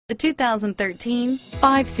The 2013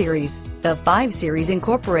 5 Series. The 5 Series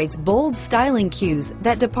incorporates bold styling cues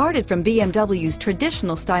that departed from BMW's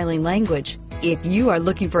traditional styling language. If you are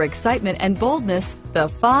looking for excitement and boldness,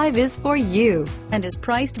 the 5 is for you and is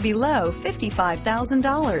priced below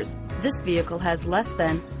 $55,000. This vehicle has less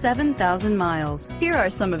than 7,000 miles. Here are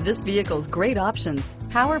some of this vehicle's great options: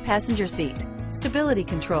 power passenger seat, stability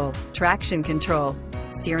control, traction control,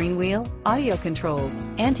 steering wheel audio controls,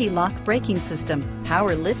 anti-lock braking system,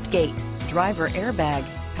 power liftgate, driver airbag,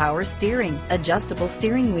 power steering, adjustable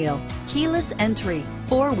steering wheel, keyless entry,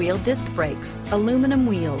 4-wheel disc brakes, aluminum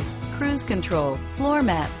wheels, cruise control, floor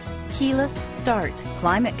mats, keyless start,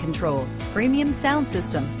 climate control, premium sound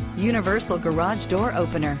system, universal garage door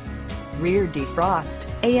opener, rear defrost,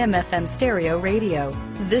 AM/FM stereo radio.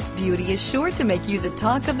 This beauty is sure to make you the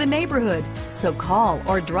talk of the neighborhood. So call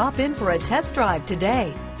or drop in for a test drive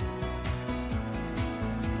today.